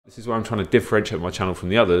This is where I'm trying to differentiate my channel from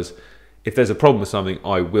the others. If there's a problem with something,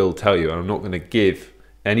 I will tell you, and I'm not going to give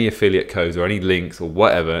any affiliate codes or any links or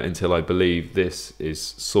whatever until I believe this is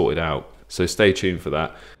sorted out. So stay tuned for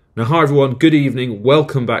that. Now, hi everyone, good evening,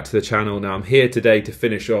 welcome back to the channel. Now I'm here today to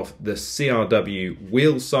finish off the CRW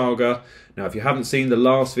wheel saga. Now if you haven't seen the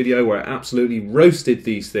last video where I absolutely roasted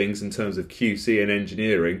these things in terms of QC and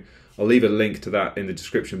engineering, I'll leave a link to that in the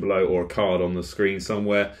description below or a card on the screen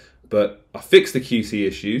somewhere. But I fixed the QC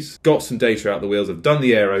issues, got some data out the wheels, I've done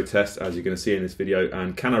the aero test as you're going to see in this video,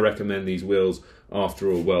 and can I recommend these wheels after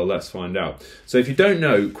all? Well, let's find out. So if you don't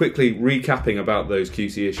know, quickly recapping about those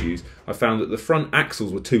QC issues, I found that the front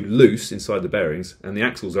axles were too loose inside the bearings, and the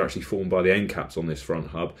axles are actually formed by the end caps on this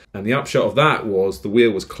front hub. And the upshot of that was the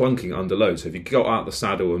wheel was clunking under load. So if you got out the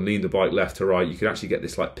saddle and leaned the bike left to right, you could actually get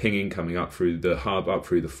this like pinging coming up through the hub, up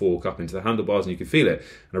through the fork, up into the handlebars, and you could feel it.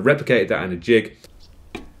 And I replicated that in a jig.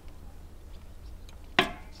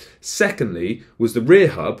 Secondly, was the rear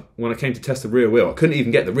hub. When I came to test the rear wheel, I couldn't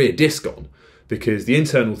even get the rear disc on because the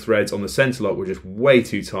internal threads on the centre lock were just way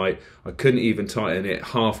too tight. I couldn't even tighten it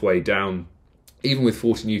halfway down. Even with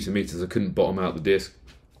 40 Newton meters, I couldn't bottom out the disc.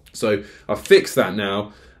 So I fixed that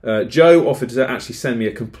now. Joe offered to actually send me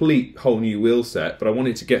a complete whole new wheel set, but I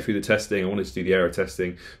wanted to get through the testing, I wanted to do the aero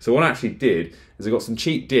testing. So what I actually did is I got some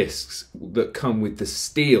cheap discs that come with the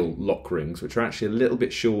steel lock rings, which are actually a little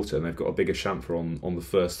bit shorter and they've got a bigger chamfer on the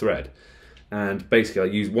first thread. And basically I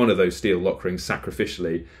used one of those steel lock rings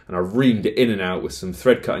sacrificially and I reamed it in and out with some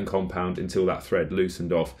thread cutting compound until that thread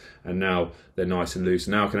loosened off, and now they're nice and loose.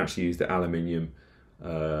 Now I can actually use the aluminium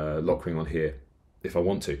lock ring on here if I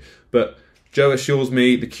want to. But Joe assures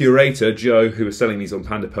me, the curator, Joe, who was selling these on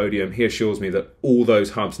Panda Podium, he assures me that all those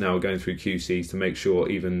hubs now are going through QCs to make sure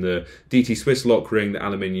even the DT Swiss lock ring, the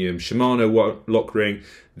aluminium Shimano lock ring,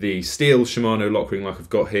 the steel Shimano lock ring like I've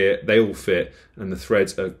got here, they all fit and the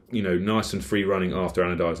threads are, you know, nice and free running after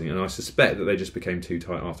anodizing. And I suspect that they just became too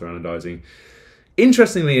tight after anodizing.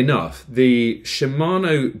 Interestingly enough, the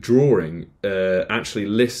Shimano drawing actually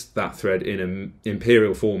lists that thread in an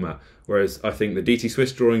imperial format, whereas I think the DT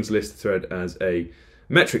Swiss drawings list the thread as a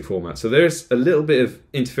metric format. So there's a little bit of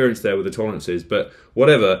interference there with the tolerances, but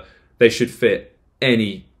whatever, they should fit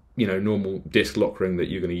any, you know, normal disc lock ring that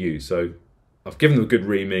you're going to use. So I've given them a good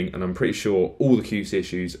reaming, and I'm pretty sure all the QC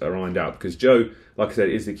issues are ironed out because Joe, like I said,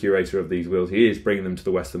 is the curator of these wheels. He is bringing them to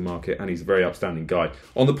the Western market, and he's a very upstanding guy.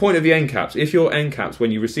 On the point of the end caps, if your end caps,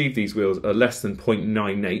 when you receive these wheels, are less than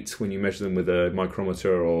 0.98 when you measure them with a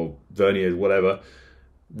micrometer or vernier, whatever,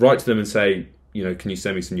 write to them and say, you know, can you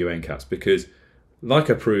send me some new end caps? Because like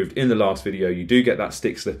I proved in the last video, you do get that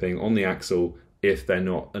stick slipping on the axle if they're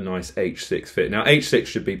not a nice H6 fit. Now H6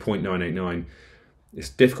 should be 0.989. It's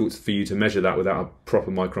difficult for you to measure that without a proper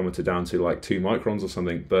micrometer down to like 2 microns or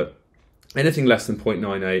something, but anything less than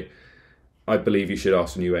 0.98, I believe you should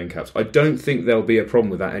ask for new end caps. I don't think there'll be a problem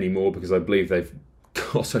with that anymore because I believe they've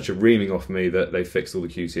got such a reaming off me that they fixed all the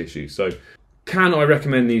QC issues. So can I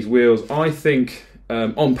recommend these wheels? I think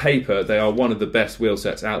on paper they are one of the best wheel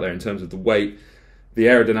sets out there in terms of the weight, the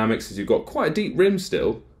aerodynamics, as you've got quite a deep rim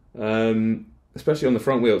still, especially on the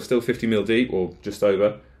front wheel, it's still 50mm deep or just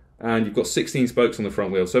over. And you've got 16 spokes on the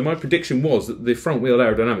front wheel. So my prediction was that the front wheel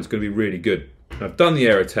aerodynamics is going to be really good. And I've done the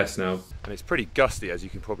aero test now, and it's pretty gusty, as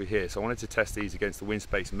you can probably hear. So I wanted to test these against the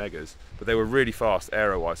Windspace Megas, but they were really fast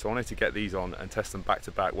aero-wise. So I wanted to get these on and test them back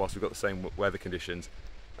to back whilst we've got the same weather conditions.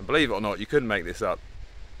 And believe it or not, you couldn't make this up.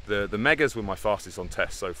 The Megas were my fastest on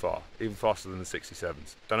test so far, even faster than the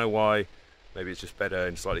 67s. Don't know why. Maybe it's just better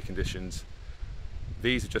in slightly conditions.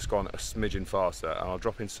 These have just gone a smidgen faster, and I'll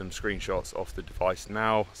drop in some screenshots off the device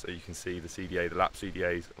now so you can see the CDA, the lap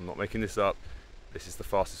CDAs. I'm not making this up. This is the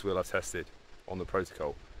fastest wheel I've tested on the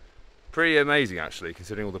protocol. Pretty amazing actually,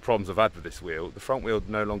 considering all the problems I've had with this wheel. The front wheel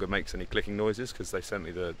no longer makes any clicking noises because they sent me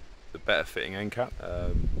the better fitting end cap.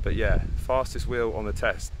 But yeah, fastest wheel on the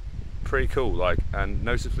test. Pretty cool, like, and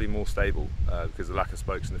noticeably more stable because of the lack of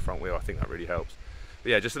spokes in the front wheel. I think that really helps. But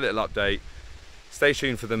yeah, just a little update. Stay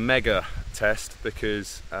tuned for the Mega test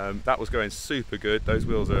because that was going super good. Those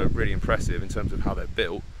wheels are really impressive in terms of how they're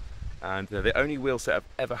built, and they're the only wheel set I've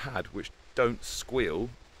ever had which don't squeal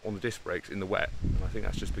on the disc brakes in the wet. And I think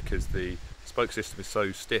that's just because the spoke system is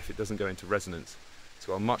so stiff it doesn't go into resonance. It's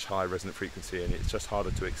got a much higher resonant frequency and it's just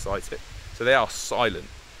harder to excite it. So they are silent,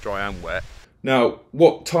 dry and wet. Now,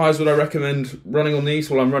 what tyres would I recommend running on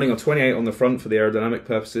these? Well, I'm running on 28 on the front for the aerodynamic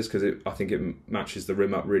purposes because I think it matches the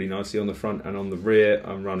rim up really nicely on the front, and on the rear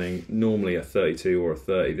I'm running normally a 32 or a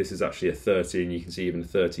 30. This is actually a 30, and you can see even a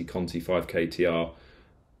 30 Conti 5K TR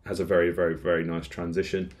has a very, very, very nice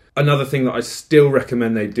transition. Another thing that I still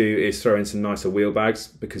recommend they do is throw in some nicer wheel bags.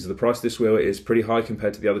 Because of the price of this wheel, it is pretty high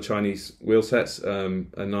compared to the other Chinese wheel sets. A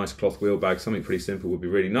nice cloth wheel bag, something pretty simple, would be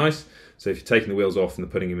really nice. So if you're taking the wheels off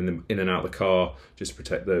and putting them in and out of the car, just to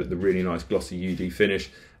protect the really nice glossy UD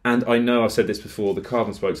finish. And I know I've said this before, the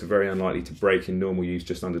carbon spokes are very unlikely to break in normal use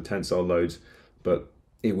just under tensile loads, but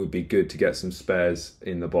it would be good to get some spares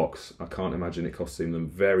in the box. I can't imagine it costing them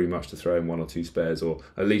very much to throw in 1 or 2 spares, or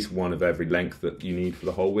at least one of every length that you need for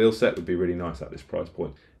the wheel wheel set would be really nice at this price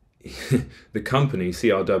point. The company,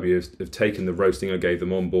 CRW, have taken the roasting I gave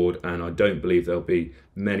them on board, and I don't believe there'll be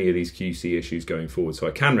many of these QC issues going forward, so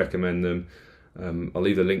I can recommend them. I'll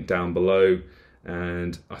leave a link down below.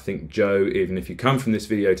 And I think Joe, even if you come from this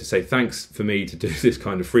video to say thanks for me to do this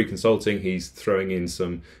kind of free consulting, he's throwing in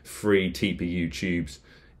some free TPU tubes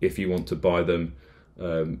if you want to buy them. I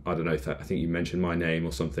don't know, I think you mentioned my name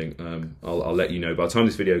or something. I'll let you know. By the time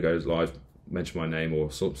this video goes live, mention my name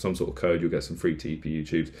or some sort of code, you'll get some free TPU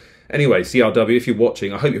tubes. Anyway, CRW, if you're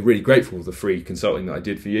watching, I hope you're really grateful for the free consulting that I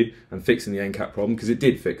did for you and fixing the end cap problem, because it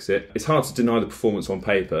did fix it. It's hard to deny the performance on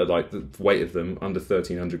paper, like the weight of them, under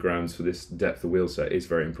 1,300 grams for this depth of wheel set is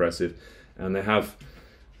very impressive. And they have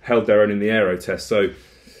held their own in the aero test, so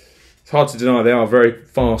it's hard to deny they are a very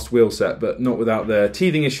fast wheel set, but not without their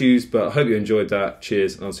teething issues. But I hope you enjoyed that.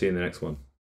 Cheers, and I'll see you in the next one.